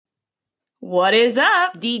What is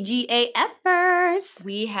up? DGAFers.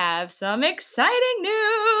 We have some exciting news.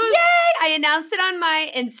 Yay! I announced it on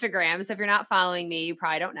my Instagram, so if you're not following me, you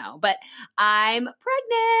probably don't know, but I'm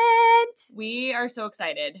pregnant. We are so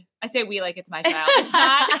excited. I say we like it's my child. It's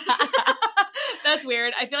not. That's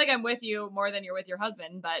weird. I feel like I'm with you more than you're with your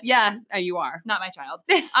husband, but Yeah, you are. not my child.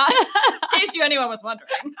 In case anyone was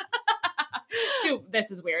wondering. This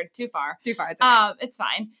is weird. Too far. Too far. It's okay. It's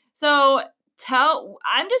fine. So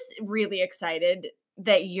I'm just really excited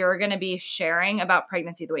that you're going to be sharing about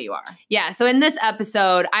pregnancy the way you are. Yeah. So in this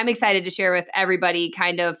episode, I'm excited to share with everybody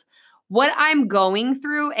kind of what I'm going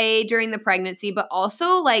through, during the pregnancy, but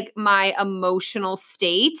also like my emotional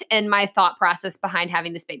state and my thought process behind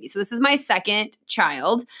having this baby. So this is my second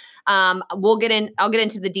child. I'll get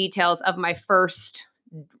into the details of my first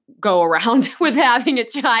go around with having a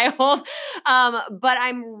child. But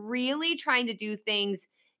I'm really trying to do things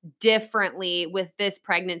differently with this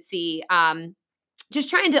pregnancy. Just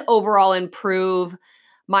trying to overall improve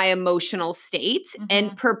my emotional state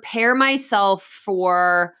and prepare myself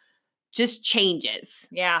for just changes.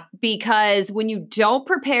 Yeah. Because when you don't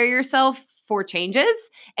prepare yourself for changes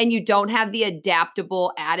and you don't have the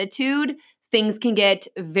adaptable attitude, things can get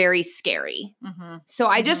very scary. So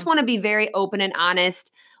I just want to be very open and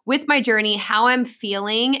honest with my journey, how I'm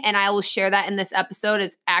feeling, and I will share that in this episode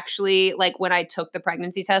is actually like when I took the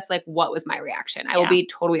pregnancy test, like what was my reaction? I will be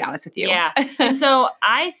totally honest with you. Yeah. And so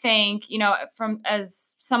I think,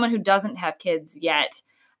 as someone who doesn't have kids yet,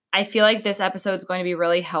 I feel like this episode is going to be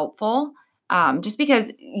really helpful. Just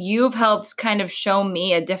because you've helped kind of show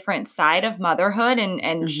me a different side of motherhood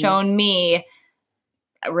and shown me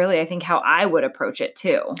really, I think, how I would approach it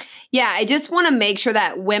too. Yeah, I just want to make sure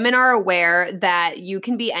that women are aware that you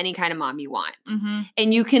can be any kind of mom you want.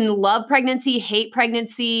 And you can love pregnancy, hate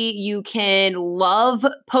pregnancy. You can love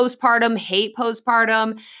postpartum, hate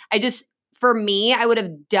postpartum. For me, I would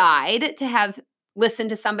have died to have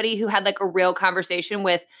listened to somebody who had like a real conversation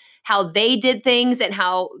with how they did things and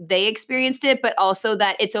how they experienced it, but also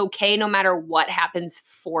that it's okay no matter what happens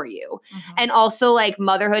for you. And also like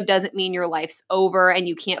motherhood doesn't mean your life's over and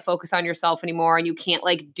you can't focus on yourself anymore and you can't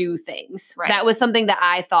like do things. Right. That was something that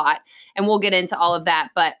I thought, and we'll get into all of that,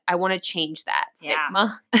 but I want to change that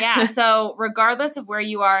stigma. Yeah. So regardless of where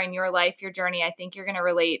you are in your life, your journey, I think you're going to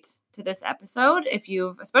relate to this episode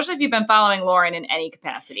especially if you've been following Lauren in any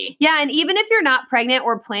capacity. Yeah. And even if you're not pregnant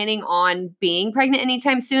or planning on being pregnant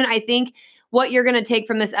anytime soon, I think what you're going to take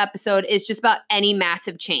from this episode is just about any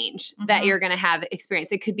massive change that you're going to have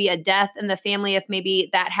experienced. It could be a death in the family if maybe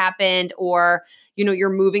that happened, or,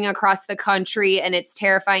 you're moving across the country and it's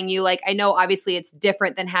terrifying you. Like, I know obviously it's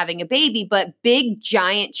different than having a baby, but big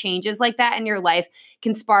giant changes like that in your life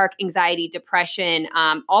can spark anxiety, depression,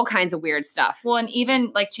 all kinds of weird stuff. Well, and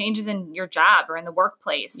even like changes in your job or in the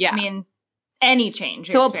workplace. Yeah. I mean, any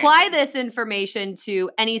change. So apply this information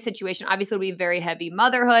to any situation. Obviously, it'll be very heavy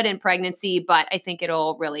motherhood and pregnancy, but I think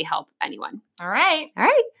it'll really help anyone. All right.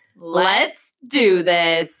 Let's do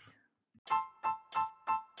this.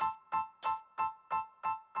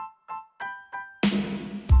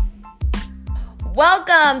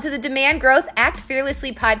 Welcome to the Demand Growth Act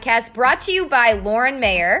Fearlessly podcast, brought to you by Lauren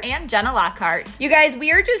Mayer and Jenna Lockhart. You guys,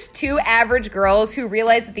 we are just two average girls who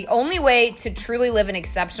realized that the only way to truly live an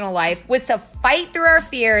exceptional life was to fight through our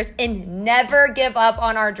fears and never give up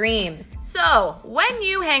on our dreams. So, when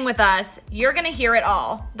you hang with us, you're going to hear it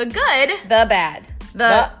all. The good, the bad,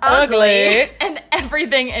 the ugly, and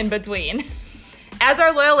everything in between. As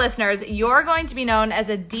our loyal listeners, you're going to be known as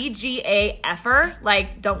a DGAFer,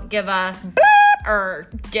 like don't give a or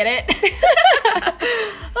get it?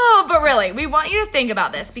 But really, we want you to think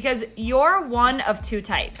about this because you're one of two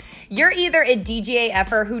types. You're either a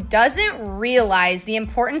DGAFer who doesn't realize the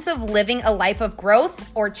importance of living a life of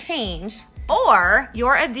growth or change, or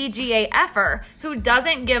you're a DGAFer who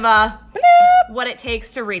doesn't give a what it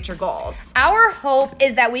takes to reach your goals. Our hope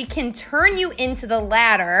is that we can turn you into the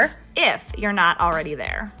latter if you're not already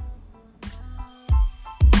there.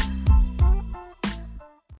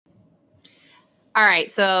 All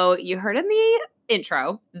right, so you heard in the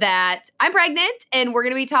intro that I'm pregnant, and we're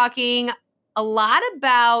going to be talking a lot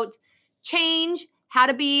about change, how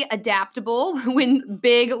to be adaptable when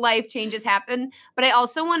big life changes happen. But I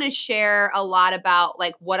also want to share a lot about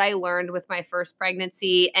like what I learned with my first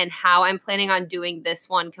pregnancy and how I'm planning on doing this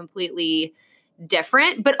one completely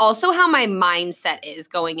different, but also how my mindset is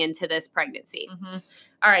going into this pregnancy.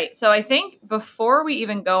 All right, so I think before we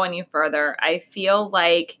even go any further, I feel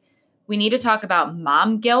like we need to talk about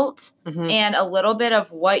mom guilt and a little bit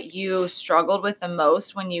of what you struggled with the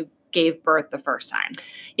most when you gave birth the first time?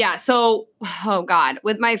 Yeah. So, oh God,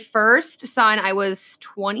 with my first son, I was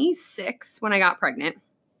 26 when I got pregnant.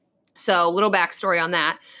 So, little backstory on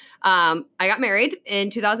that. I got married in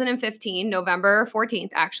 2015, November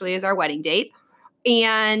 14th, actually, is our wedding date.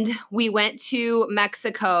 And we went to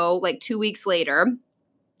Mexico like 2 weeks later.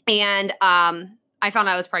 And I found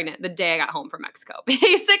out I was pregnant the day I got home from Mexico.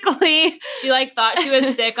 Basically, she like thought she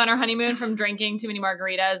was sick on her honeymoon from drinking too many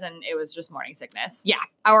margaritas, and it was just morning sickness. Yeah.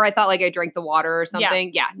 Or I thought like I drank the water or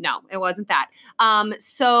something. Yeah, no, it wasn't that.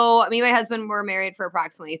 So me and my husband were married for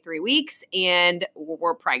approximately 3 weeks and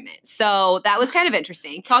we're pregnant. So that was kind of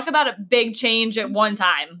interesting. Talk about a big change at one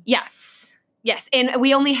time. Yes. Yes. And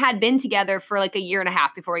we only had been together for like a year and a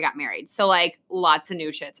half before we got married. So like lots of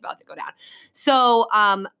new shit's about to go down. So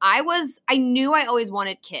I knew I always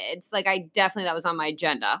wanted kids. Like that was on my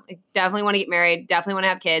agenda. I definitely want to get married, definitely want to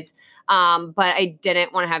have kids. But I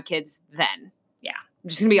didn't want to have kids then. Yeah. I'm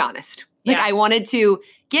just gonna be honest. Like I wanted to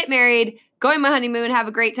get married, go on my honeymoon, have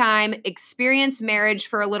a great time, experience marriage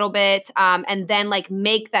for a little bit, and then like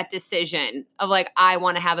make that decision of like, I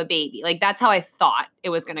want to have a baby. Like that's how I thought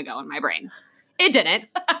it was going to go in my brain. It didn't,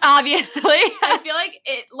 obviously. I feel like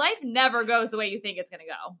life never goes the way you think it's going to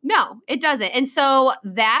go. No, it doesn't. And so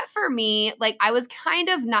that for me, like I was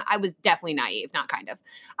definitely naive, not kind of.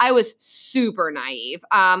 I was super naive.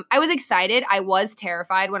 I was excited. I was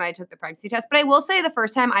terrified when I took the pregnancy test, but I will say the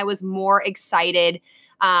first time I was more excited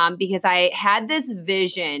because I had this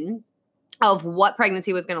vision of what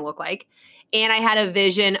pregnancy was going to look like. And I had a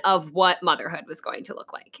vision of what motherhood was going to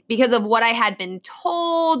look like because of what I had been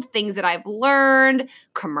told, things that I've learned,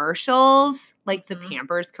 commercials, like the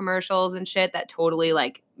Pampers commercials and shit that totally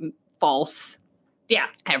like false. Yeah.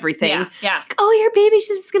 Everything. Yeah. Oh, your baby's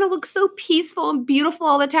just going to look so peaceful and beautiful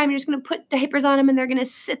all the time. You're just going to put diapers on them and they're going to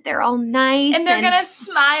sit there all nice. And they're going to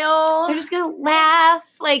smile. They're just going to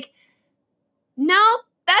laugh. Like, no.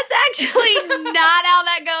 That's actually not how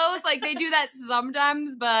that goes. Like they do that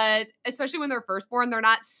sometimes, but especially when they're firstborn, they're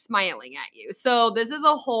not smiling at you. So this is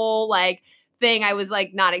a whole like thing I was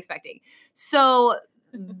like not expecting. So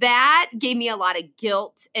that gave me a lot of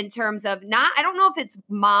guilt in terms of I don't know if it's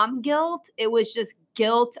mom guilt. It was just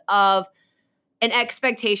guilt of an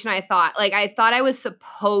expectation. I thought I was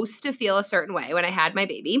supposed to feel a certain way when I had my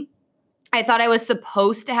baby. I thought I was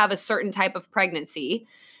supposed to have a certain type of pregnancy.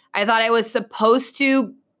 I thought I was supposed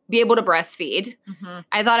to be able to breastfeed. Mm-hmm.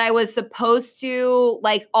 I thought I was supposed to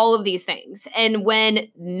like all of these things. And when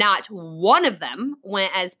not one of them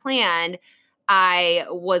went as planned, I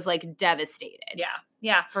was like devastated. Yeah.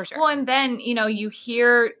 Yeah. For sure. Well, and then, you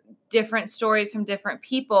hear different stories from different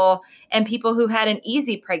people and people who had an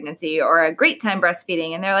easy pregnancy or a great time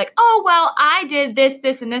breastfeeding. And they're like, oh, well, I did this,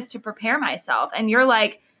 this, and this to prepare myself. And you're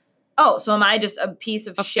like, oh, so am I just a piece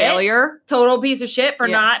of shit? Failure? Total piece of shit for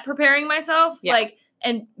not preparing myself? Yeah. Like,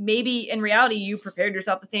 and maybe in reality, you prepared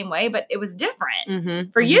yourself the same way, but it was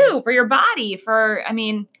different for you, for your body,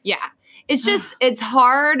 Yeah. It's just, it's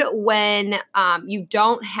hard when you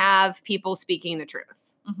don't have people speaking the truth.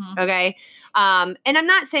 Mm-hmm. Okay. And I'm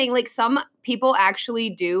not saying like some people actually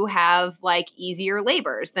do have like easier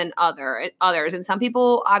labors than others. And some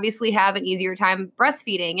people obviously have an easier time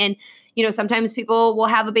breastfeeding. And, sometimes people will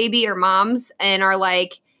have a baby or moms and are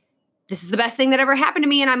like, this is the best thing that ever happened to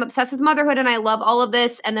me. And I'm obsessed with motherhood and I love all of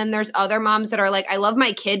this. And then there's other moms that are like, I love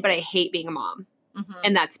my kid, but I hate being a mom. Mm-hmm.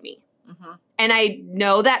 And that's me. Mm-hmm. And I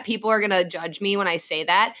know that people are going to judge me when I say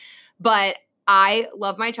that, but I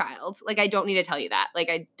love my child. Like, I don't need to tell you that. Like,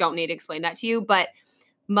 I don't need to explain that to you, but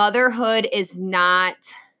motherhood is not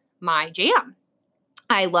my jam.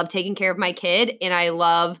 I love taking care of my kid and I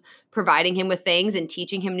love providing him with things and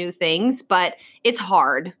teaching him new things, but it's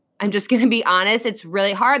hard. I'm just going to be honest. It's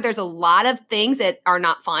really hard. There's a lot of things that are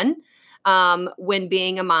not fun when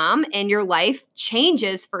being a mom, and your life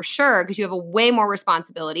changes for sure because you have a way more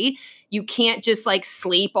responsibility. You can't just like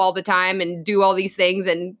sleep all the time and do all these things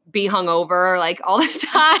and be hungover like all the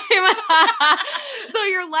time. So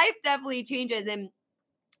your life definitely changes. And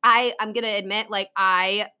I'm going to admit, like,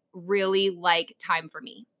 I really like time for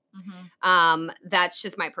me. Mm-hmm. That's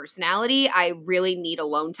just my personality. I really need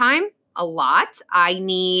alone time. A lot. I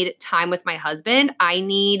need time with my husband. I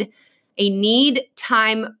need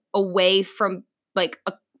time away from like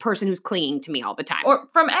a person who's clinging to me all the time. Or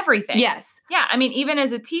from everything. Yes. Yeah. I mean, even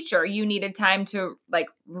as a teacher, you needed time to like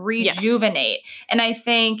rejuvenate. Yes. And I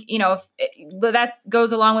think, that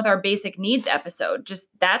goes along with our basic needs episode. Just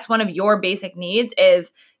that's one of your basic needs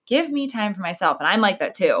is give me time for myself. And I'm like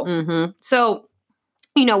that too. Mm-hmm. So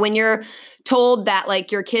when you're told that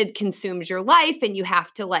like your kid consumes your life and you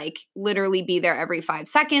have to like literally be there every 5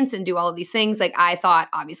 seconds and do all of these things, like I thought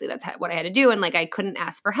obviously that's what I had to do. And like I couldn't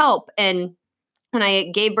ask for help. And when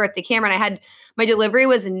I gave birth to Cameron, my delivery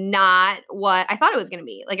was not what I thought it was going to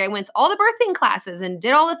be. Like I went to all the birthing classes and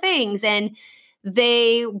did all the things, and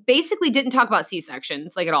they basically didn't talk about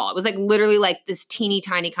C-sections like at all. It was like literally like this teeny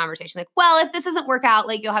tiny conversation. Like, well, if this doesn't work out,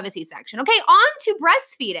 like you'll have a C-section. Okay, on to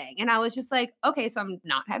breastfeeding. And I was just like, okay, so I'm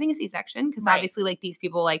not having a C-section because obviously like these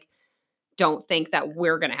people like don't think that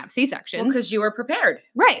we're going to have C-sections. Well, because you were prepared.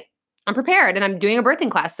 Right. I'm prepared and I'm doing a birthing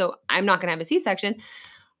class, so I'm not going to have a C-section.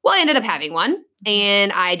 Well, I ended up having one,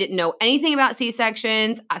 and I didn't know anything about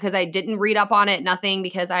C-sections because I didn't read up on it, nothing,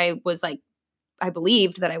 because I was like, I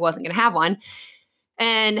believed that I wasn't going to have one.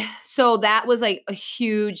 And so that was like a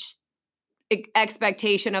huge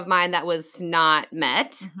expectation of mine that was not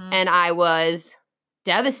met. Mm-hmm. And I was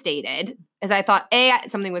devastated as I thought,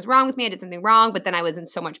 something was wrong with me. I did something wrong, but then I was in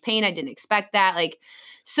so much pain. I didn't expect that. Like,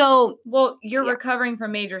 so. Well, you're recovering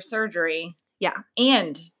from major surgery. Yeah.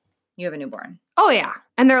 And you have a newborn. Oh, yeah.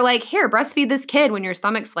 And they're like, here, breastfeed this kid when your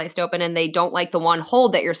stomach's sliced open, and they don't like the one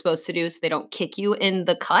hold that you're supposed to do, so they don't kick you in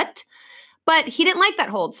the cut. But he didn't like that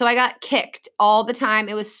hold. So I got kicked all the time.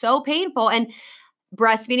 It was so painful. And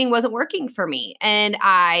breastfeeding wasn't working for me. And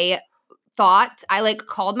I thought, I like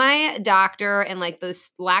called my doctor and like the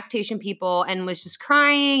lactation people and was just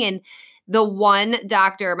crying. And the one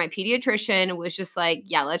doctor, my pediatrician, was just like,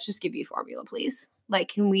 yeah, let's just give you formula, please. Like,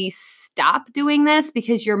 can we stop doing this?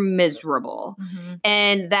 Because you're miserable. Mm-hmm.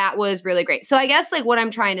 And that was really great. So I guess like what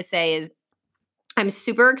I'm trying to say is I'm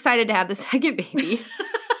super excited to have the second baby.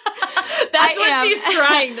 That's what she's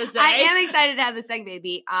trying to say. I am excited to have the second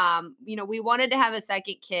baby. We wanted to have a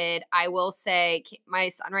second kid. I will say my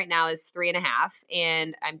son right now is 3.5,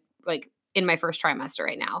 and I'm like in my first trimester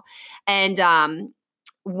right now. And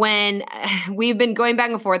when we've been going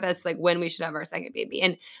back and forth as like when we should have our second baby,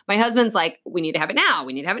 and my husband's like, we need to have it now.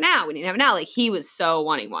 We need to have it now. We need to have it now. Like he was so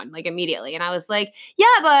wanting one, like immediately. And I was like, yeah,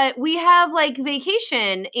 but we have like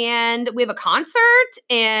vacation and we have a concert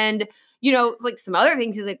and like some other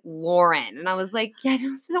things. He's like, Lauren. And I was like, yeah, I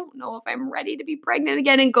just don't know if I'm ready to be pregnant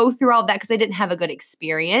again and go through all that because I didn't have a good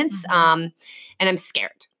experience. Mm-hmm. And I'm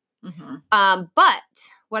scared. Mm-hmm. But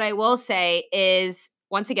what I will say is,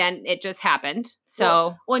 once again, it just happened.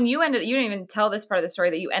 So when you didn't even tell this part of the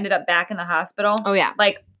story that you ended up back in the hospital. Oh, yeah.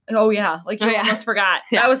 Like you almost forgot.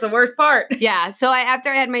 Yeah. That was the worst part. Yeah. So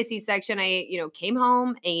after I had my C-section, I, came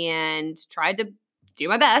home and tried to do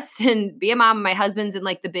my best and be a mom. My husband's in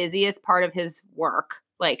like the busiest part of his work,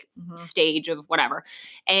 like stage of whatever.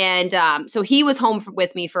 And so he was home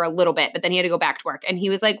with me for a little bit, but then he had to go back to work. And he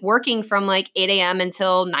was like working from like 8 a.m.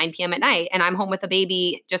 until 9 p.m. at night. And I'm home with a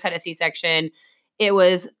baby, just had a C-section. It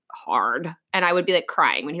was hard. And I would be like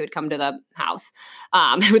crying when he would come to the house.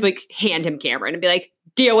 I would like hand him Cameron and be like,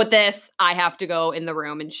 deal with this. I have to go in the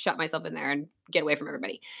room and shut myself in there and get away from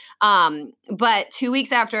everybody. But 2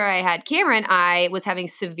 weeks after I had Cameron, I was having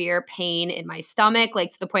severe pain in my stomach,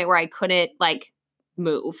 like to the point where I couldn't like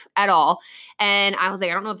move at all. And I was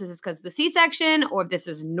like, I don't know if this is because of the C-section or if this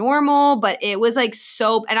is normal, but it was like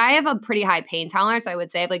so, and I have a pretty high pain tolerance. I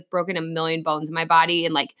would say I've like broken 1 million bones in my body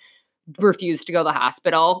and like refused to go to the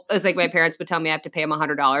hospital. It was like my parents would tell me I have to pay them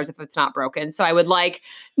 $100 if it's not broken. So I would like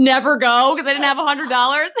never go because I didn't have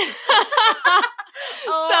 $100.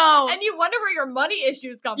 And you wonder where your money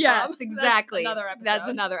issues come from. Yes, exactly. That's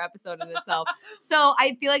another episode in itself. So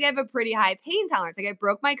I feel like I have a pretty high pain tolerance. Like I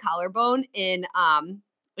broke my collarbone in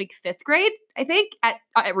like 5th grade, I think,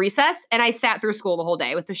 at recess, and I sat through school the whole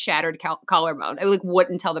day with a shattered collarbone. I like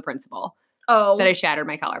wouldn't tell the principal. That I shattered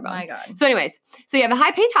my collarbone. Oh my God. So anyways, so you have a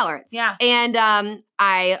high pain tolerance. Yeah. And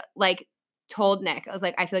I like told Nick, I was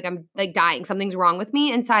like, I feel like I'm like dying. Something's wrong with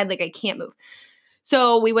me inside. Like I can't move.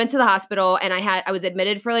 So we went to the hospital and I was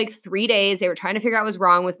admitted for like 3 days. They were trying to figure out what was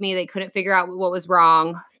wrong with me. They couldn't figure out what was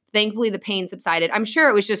wrong. Thankfully, the pain subsided. I'm sure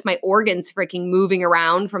it was just my organs freaking moving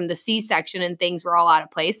around from the C-section and things were all out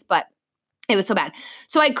of place, but it was so bad.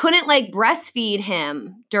 So I couldn't like breastfeed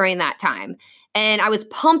him during that time. And I was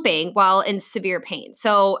pumping while in severe pain.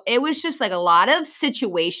 So it was just like a lot of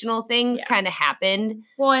situational things kind of happened.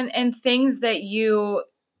 Well, and things that you,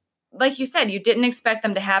 like you said, you didn't expect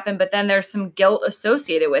them to happen, but then there's some guilt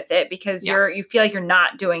associated with it because you feel like you're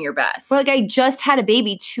not doing your best. Well, like I just had a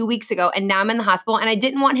baby 2 weeks ago and now I'm in the hospital and I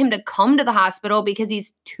didn't want him to come to the hospital because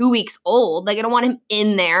he's 2 weeks old. Like I don't want him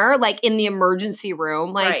in there, like in the emergency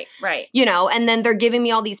room. Like, right. And then they're giving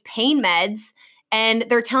me all these pain meds. And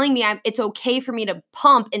they're telling me it's okay for me to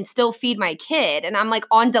pump and still feed my kid. And I'm like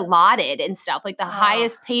on Dilaudid and stuff, like the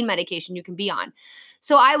highest pain medication you can be on.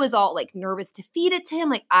 So I was all like nervous to feed it to him.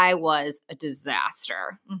 Like I was a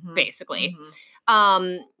disaster, Mhm. basically.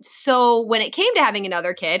 Mhm. So when it came to having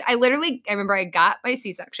another kid, I remember I got my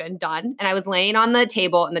C-section done and I was laying on the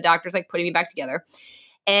table and the doctor's like putting me back together.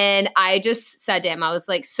 And I just said to him, I was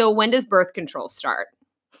like, so when does birth control start?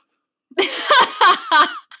 Because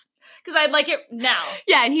I'd like it now.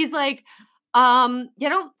 Yeah. And he's like, I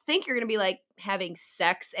don't think you're going to be like having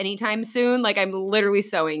sex anytime soon. Like I'm literally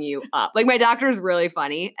sewing you up. Like my doctor's really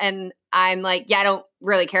funny. And I'm like, yeah, I don't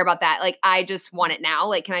really care about that. Like I just want it now.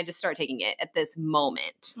 Like, can I just start taking it at this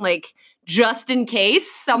moment? Like just in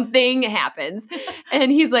case something happens.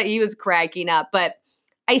 And he's like, he was cracking up. But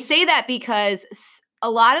I say that because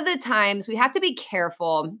a lot of the times we have to be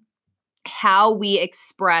careful how we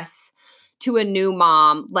express to a new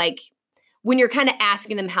mom, like when you're kind of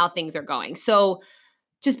asking them how things are going. So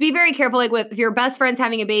just be very careful. Like if your best friend's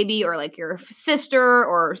having a baby or like your sister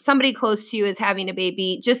or somebody close to you is having a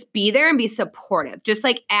baby, just be there and be supportive. Just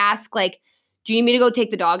like ask, like, do you need me to go take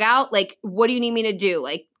the dog out? Like, what do you need me to do?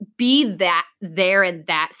 Like be that there in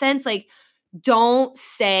that sense. Like, don't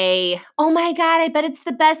say, oh my God, I bet it's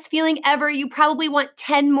the best feeling ever. You probably want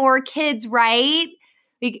 10 more kids, right?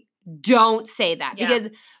 Like, don't say that. Yeah. Because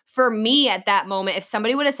for me at that moment, if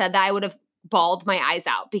somebody would have said that, I would have bawled my eyes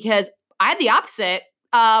out because I had the opposite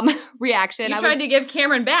reaction. You tried to give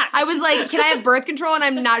Cameron back. I was like, can I have birth control? And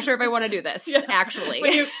I'm not sure if I want to do this, actually.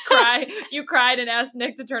 When you cried and asked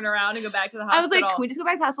Nick to turn around and go back to the hospital. I was like, can we just go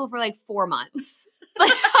back to the hospital for like 4 months?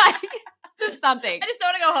 Like, just something. I just don't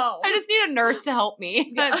want to go home. I just need a nurse to help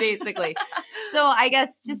me, basically. So I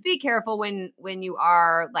guess just be careful when you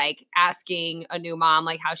are like asking a new mom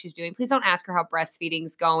like how she's doing. Please don't ask her how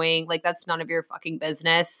breastfeeding's going. Like that's none of your fucking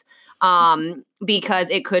business. Because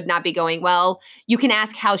it could not be going well. You can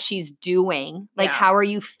ask how she's doing. Like how are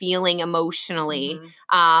you feeling emotionally?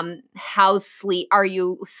 Mm-hmm. Are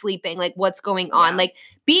you sleeping? Like what's going on? Like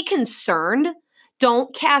be concerned.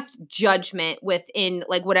 Don't cast judgment within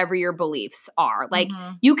like whatever your beliefs are. Like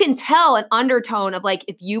you can tell an undertone of like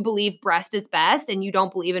if you believe breast is best and you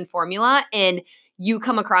don't believe in formula and you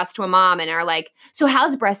come across to a mom and are like, so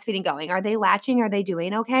how's breastfeeding going? Are they latching? Are they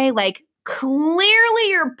doing okay? Like clearly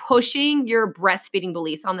you're pushing your breastfeeding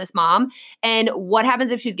beliefs on this mom. And what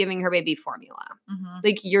happens if she's giving her baby formula?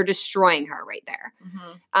 Like you're destroying her right there.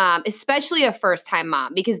 Especially a first-time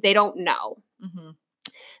mom because they don't know.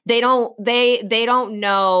 They don't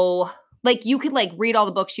know, like you could like read all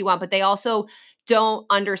the books you want, but they also don't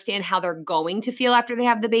understand how they're going to feel after they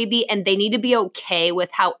have the baby. And they need to be okay with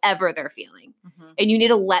however they're feeling. And you need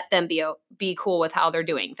to let them be cool with how they're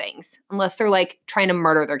doing things unless they're like trying to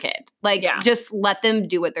murder their kid. Like just let them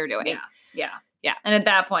do what they're doing. Yeah. And at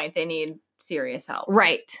that point they need serious help.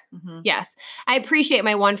 Right. Yes. I appreciate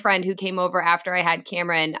my one friend who came over after I had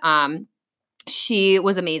Cameron. She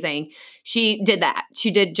was amazing. She did that.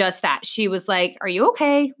 She did just that. She was like, are you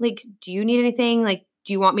okay? Like, do you need anything? Like,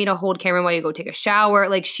 do you want me to hold Cameron while you go take a shower?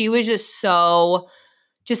 Like, she was just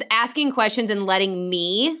asking questions and letting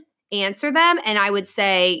me answer them. And I would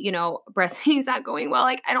say, you know, breastfeeding's not going well.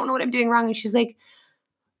 Like, I don't know what I'm doing wrong. And she's like,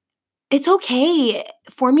 it's okay.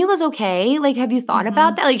 Formula's okay. Like, have you thought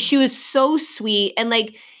about that? Like, she was so sweet. And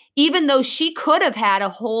like, even though she could have had a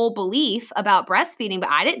whole belief about breastfeeding, but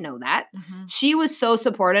I didn't know that. She was so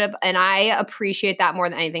supportive and I appreciate that more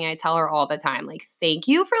than anything. I tell her all the time, like, thank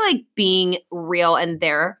you for like being real and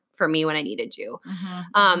there for me when I needed you.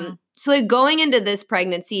 So like going into this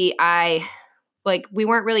pregnancy, we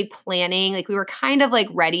weren't really planning. Like we were kind of like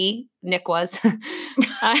ready. Nick was.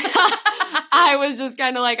 I was just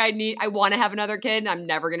kind of like, I want to have another kid and I'm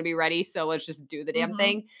never going to be ready. So let's just do the damn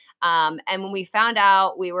thing. And when we found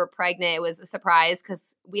out we were pregnant, it was a surprise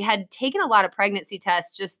because we had taken a lot of pregnancy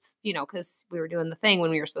tests just, you know, because we were doing the thing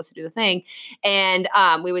when we were supposed to do the thing. And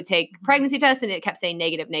we would take pregnancy tests and it kept saying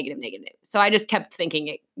negative, negative, negative. So I just kept thinking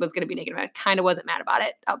it was going to be negative. I kind of wasn't mad about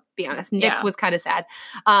it. I'll be honest. Nick was kind of sad.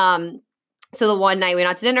 So the one night we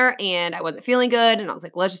went out to dinner and I wasn't feeling good. And I was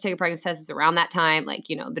like, let's just take a pregnancy test. It's around that time. Like,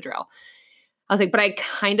 you know, the drill. I was like, but I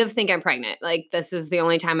kind of think I'm pregnant. Like, this is the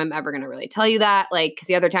only time I'm ever going to really tell you that. Like, because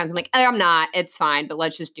the other times I'm like, I'm not. It's fine. But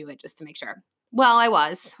let's just do it just to make sure. Well, I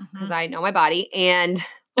was because I know my body. And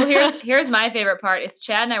well, here's my favorite part. Is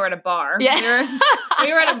Chad and I were at a bar. Yeah.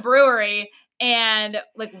 We were at a brewery and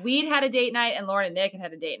like we'd had a date night and Lauren and Nick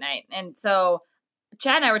had a date night. And so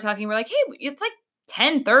Chad and I were talking. We're like, hey, it's like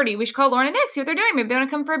 10:30. We should call Lauren and Nick, see what they're doing. Maybe they want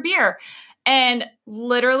to come for a beer. And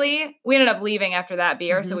literally, we ended up leaving after that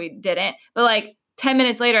beer, so we didn't. But like 10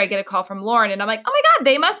 minutes later, I get a call from Lauren, and I'm like, oh my God,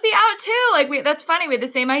 they must be out too. Like, that's funny. We had the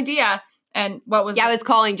same idea. And what was I was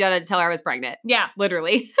calling Jenna to tell her I was pregnant. Yeah.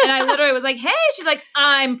 Literally. And I literally was like, hey, she's like,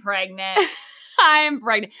 I'm pregnant. I'm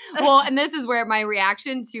pregnant. Well, and this is where my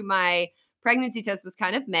reaction to my pregnancy test was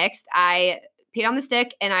kind of mixed. I peed on the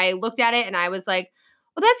stick and I looked at it and I was like,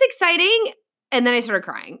 well, that's exciting. And then I started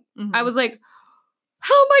crying. Mhm. I was like,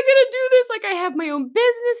 how am I going to do this? Like, I have my own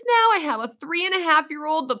business now. I have a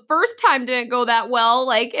 3.5-year-old. The first time didn't go that well.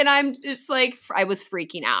 Like, and I'm just like, I was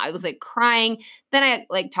freaking out. I was like crying. Then I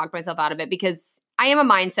like talked myself out of it because I am a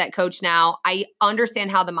mindset coach now. I understand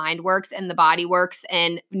how the mind works and the body works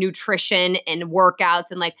and nutrition and workouts.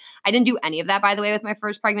 And like, I didn't do any of that, by the way, with my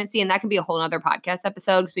first pregnancy. And that can be a whole nother podcast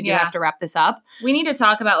episode because we do Yeah. have to wrap this up. We need to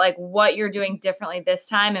talk about like what you're doing differently this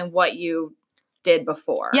time and what you did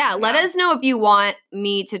before. Yeah, let us know if you want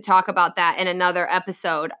me to talk about that in another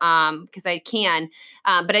episode, because I can.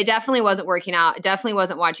 But I definitely wasn't working out. I definitely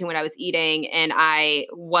wasn't watching what I was eating, and I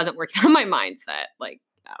wasn't working on my mindset like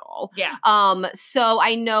at all. Yeah. So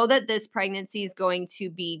I know that this pregnancy is going to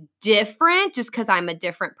be different just because I'm a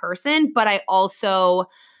different person, but I also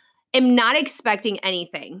am not expecting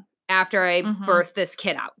anything after I birth this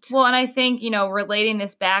kid out. Well, and I think, relating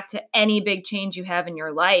this back to any big change you have in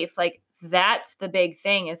your life, like that's the big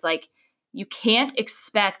thing is like, you can't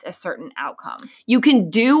expect a certain outcome. You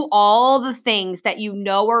can do all the things that you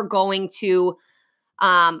know are going to,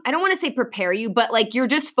 I don't want to say prepare you, but like you're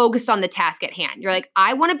just focused on the task at hand. You're like,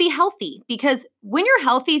 I want to be healthy because when you're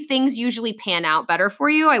healthy, things usually pan out better for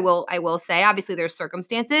you. I will say, obviously there's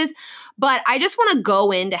circumstances, but I just want to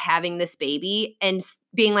go into having this baby and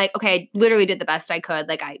being like, okay, I literally did the best I could.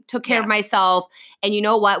 Like I took care of myself and you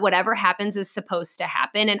know what, whatever happens is supposed to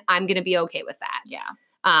happen and I'm going to be okay with that. Yeah.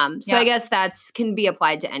 So I guess that's can be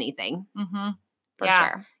applied to anything for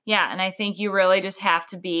sure. Yeah. And I think you really just have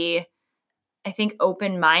to be, I think,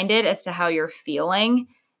 open-minded as to how you're feeling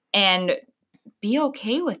and be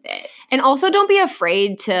okay with it. And also don't be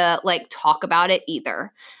afraid to like talk about it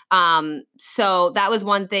either. So that was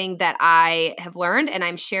one thing that I have learned and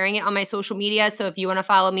I'm sharing it on my social media. So if you want to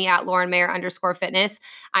follow me at @LaurenMayer_fitness,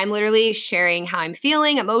 I'm literally sharing how I'm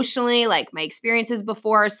feeling emotionally, like my experiences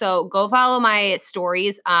before. So go follow my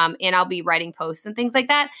stories and I'll be writing posts and things like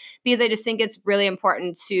that because I just think it's really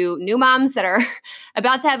important to new moms that are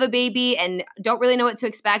about to have a baby and don't really know what to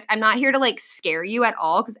expect. I'm not here to like scare you at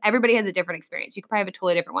all because everybody has a different experience. You could probably have a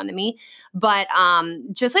totally different one than me, but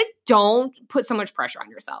just like don't put so much pressure on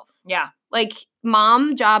yourself. Yeah. Like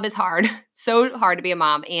mom job is hard. So hard to be a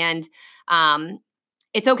mom. And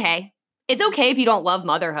it's okay. It's okay if you don't love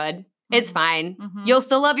motherhood. It's fine. You'll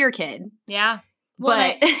still love your kid. Yeah. Well,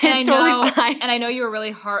 but it's totally fine. And I know you were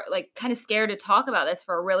really hard, like kind of scared to talk about this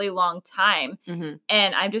for a really long time.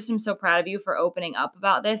 And I just am so proud of you for opening up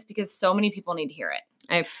about this because so many people need to hear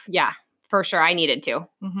it. Yeah. For sure. I needed to.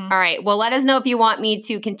 All right. Well, let us know if you want me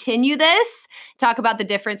to continue this, talk about the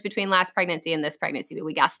difference between last pregnancy and this pregnancy, but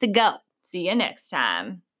we got to go. See you next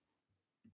time.